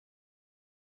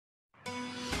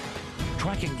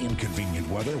tracking inconvenient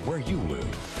weather where you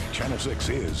live. Channel 6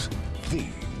 is the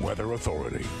weather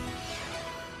authority.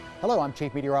 Hello, I'm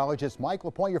Chief Meteorologist Mike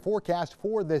LaPoint's. Your forecast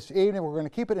for this evening, we're going to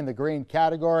keep it in the green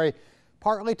category.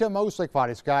 Partly to mostly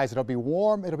cloudy skies. It'll be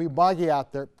warm. It'll be muggy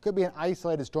out there. Could be an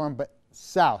isolated storm, but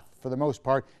south for the most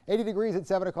part. 80 degrees at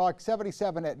 7 o'clock,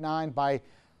 77 at 9. By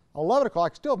 11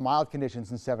 o'clock, still mild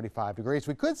conditions and 75 degrees.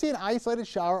 We could see an isolated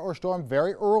shower or storm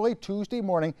very early Tuesday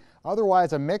morning.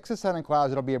 Otherwise, a mix of sun and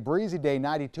clouds. It'll be a breezy day,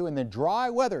 92, and then dry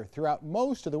weather throughout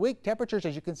most of the week. Temperatures,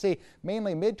 as you can see,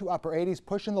 mainly mid to upper 80s,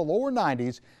 pushing the lower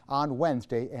 90s on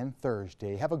Wednesday and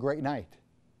Thursday. Have a great night.